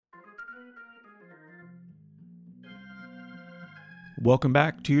Welcome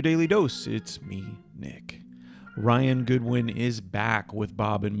back to your Daily Dose. It's me, Nick. Ryan Goodwin is back with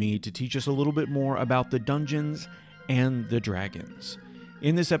Bob and me to teach us a little bit more about the Dungeons and the Dragons.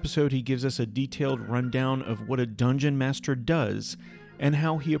 In this episode, he gives us a detailed rundown of what a dungeon master does and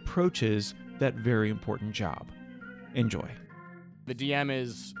how he approaches that very important job. Enjoy. The DM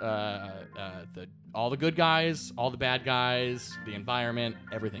is all the good guys, all the bad guys, the environment,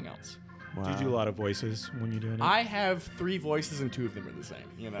 everything else. Wow. Do you do a lot of voices when you're doing it? I have 3 voices and 2 of them are the same,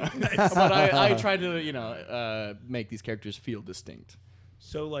 But I try to, make these characters feel distinct.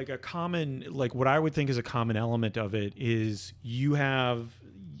 So what I would think is a common element of it is you have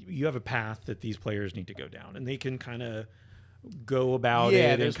a path that these players need to go down, and they can kind of go about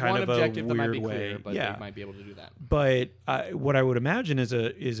it in kind of a weird way. That might be clear, but they might be able to do that. But what I would imagine is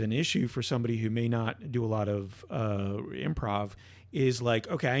an issue for somebody who may not do a lot of improv is like,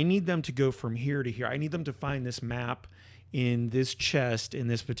 okay, I need them to go from here to here. I need them to find this map in this chest in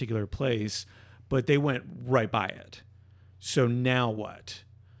this particular place, but they went right by it. So now what?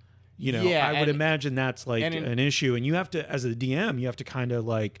 I would imagine that's like an issue. And you have to, as a DM, you have to kind of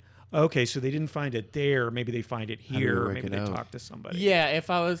like, okay, so they didn't find it there. Maybe they find it here. Maybe they talk to somebody. Yeah, if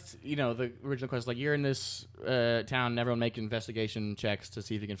I was, the original question, like you're in this town, and everyone make investigation checks to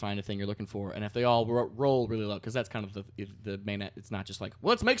see if you can find a thing you're looking for. And if they all roll really low, because that's kind of the main, it's not just like, well,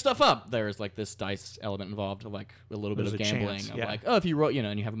 let's make stuff up. There's like this dice element involved, like a little bit of gambling. Chance, like, if you roll,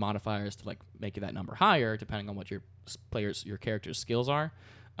 and you have modifiers to like make that number higher, depending on what your character's skills are.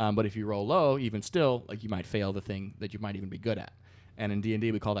 But if you roll low, even still, like you might fail the thing that you might even be good at. And in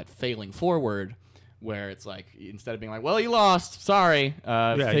D&D, we call that failing forward, where it's like, instead of being like, well, you lost, sorry,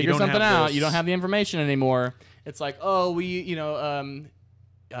 figure something out, you don't have the information anymore. It's like, oh, you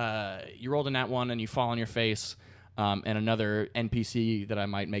rolled in that one and you fall on your face, and another NPC that I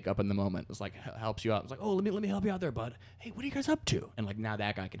might make up in the moment is like, helps you out. It's like, oh, let me help you out there, bud. Hey, what are you guys up to? And like, now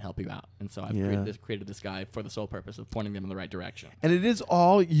that guy can help you out. And so I've created this guy for the sole purpose of pointing them in the right direction. And it is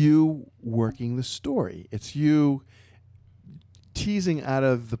all you working the story. It's you teasing out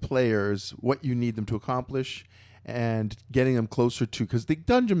of the players what you need them to accomplish and getting them closer to, because the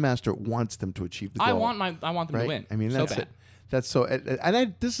dungeon master wants them to achieve the goal. I want them to win. I mean, so that's bad. it. That's so,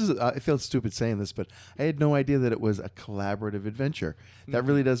 and I feel stupid saying this, but I had no idea that it was a collaborative adventure. That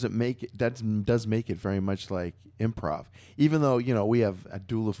really doesn't make it. That does make it very much like improv. Even though we have a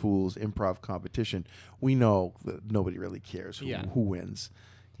Duel of Fools improv competition, we know that nobody really cares who wins.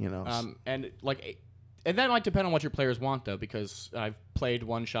 And that might depend on what your players want, though, because I've played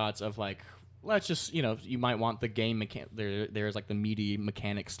one-shots of, like, let's just, you might want the game there's, like, the meaty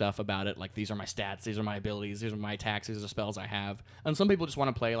mechanic stuff about it. Like, these are my stats, these are my abilities, these are my attacks, these are the spells I have. And some people just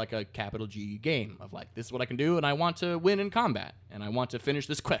want to play, like, a capital G game of, like, this is what I can do, and I want to win in combat, and I want to finish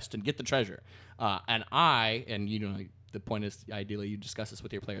this quest and get the treasure. The point is, ideally, you discuss this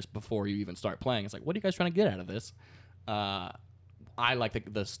with your players before you even start playing. It's like, what are you guys trying to get out of this? I like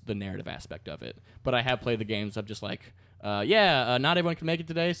the narrative aspect of it, but I have played the games of just like, not everyone can make it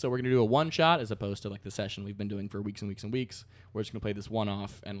today, so we're going to do a one-shot as opposed to like the session we've been doing for weeks and weeks and weeks. We're just going to play this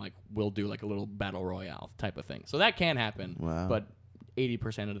one-off, and like we'll do like a little battle royale type of thing. So that can happen, but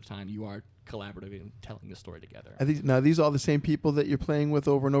 80% of the time you are collaborative and telling the story together. Are these all the same people that you're playing with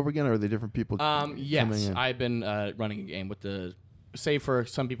over and over again, or are they different people? Yes, I've been running a game with save for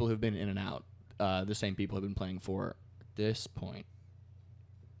some people who've been in and out, the same people have been playing for this point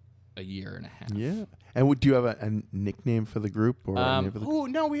a year and a half. Yeah. And do you have a nickname for the group? Or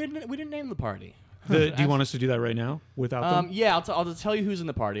no, we didn't name the party. Do you want us to do that right now without them? Yeah, I'll just tell you who's in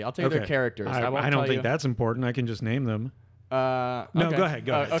the party. I'll tell you their characters. I don't think that's important. I can just name them. No, go ahead.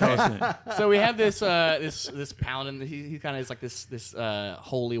 Okay. Tell us. So we have this paladin. He kind of is like this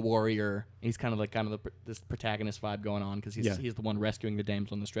holy warrior. He's kind of this protagonist vibe going on because he's the one rescuing the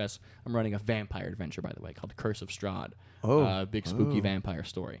damsel in distress. I'm running a vampire adventure, by the way, called The Curse of Strahd. Big spooky vampire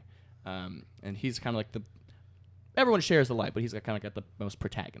story. And he's kind of like everyone shares the light, but he's kind of got the most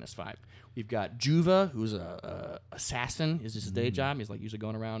protagonist vibe. We've got Juva, who's a assassin. Is his day job. He's like usually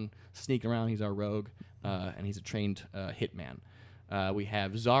going around, sneaking around. He's our rogue, and he's a trained hitman. We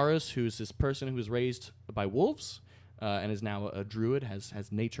have Zarus, who's this person who was raised by wolves and is now a druid,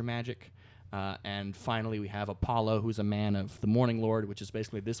 has nature magic. And finally, we have Apollo, who's a man of the Morning Lord, which is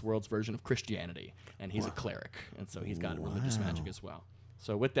basically this world's version of Christianity, and he's a cleric, and so he's got religious magic as well.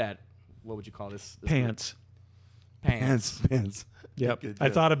 So with that, what would you call this Pants. Pants. Yep. I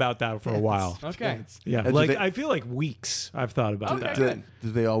thought about that for a while. Okay. Pants. Yeah. I feel like weeks I've thought about that.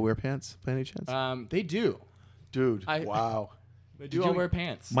 Do they all wear pants by any chance? They do. Dude. Wow. They do all wear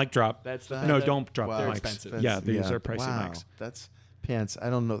pants. Mic drop. That's no, don't drop They're the mics. expensive. Yeah, these are pricey wow. mics. That's pants. I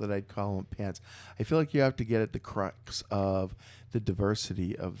don't know that I'd call them pants. I feel like you have to get at the crux of the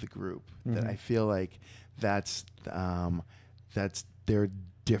diversity of the group. That I feel like that's they're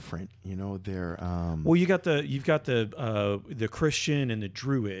different. You know, they're well, you've got the Christian and the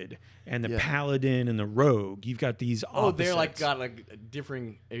Druid and the Paladin and the Rogue. You've got these opposites. They're like got like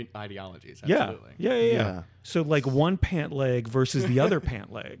differing ideologies. Absolutely. Yeah. So like one pant leg versus the other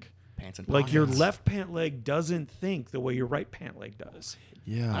pant leg. Pants and like pockets. your left pant leg doesn't think the way your right pant leg does.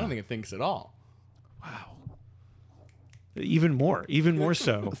 Yeah. I don't think it thinks at all. Wow. Even more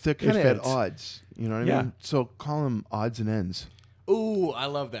so. They're kind of at odds. You know what I mean? So call them odds and ends. Ooh, I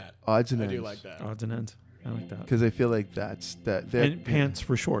love that. Odds and I ends. do like that. Odds and ends. I like that. Because I feel like that's that. And pants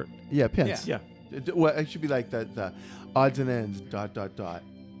for short. Yeah, pants. Yeah. Well, it should be like that. The odds and ends. ...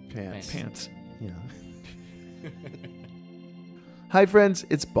 Pants. Pants. Yeah. Hi, friends.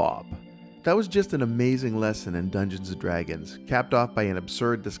 It's Bob. That was just an amazing lesson in Dungeons & Dragons, capped off by an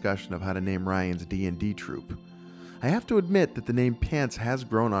absurd discussion of how to name Ryan's D&D troop. I have to admit that the name Pants has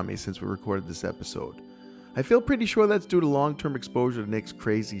grown on me since we recorded this episode. I feel pretty sure that's due to long-term exposure to Nick's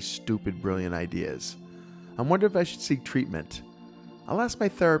crazy, stupid, brilliant ideas. I wonder if I should seek treatment. I'll ask my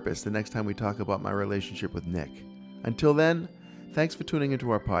therapist the next time we talk about my relationship with Nick. Until then, thanks for tuning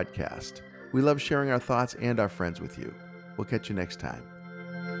into our podcast. We love sharing our thoughts and our friends with you. We'll catch you next time.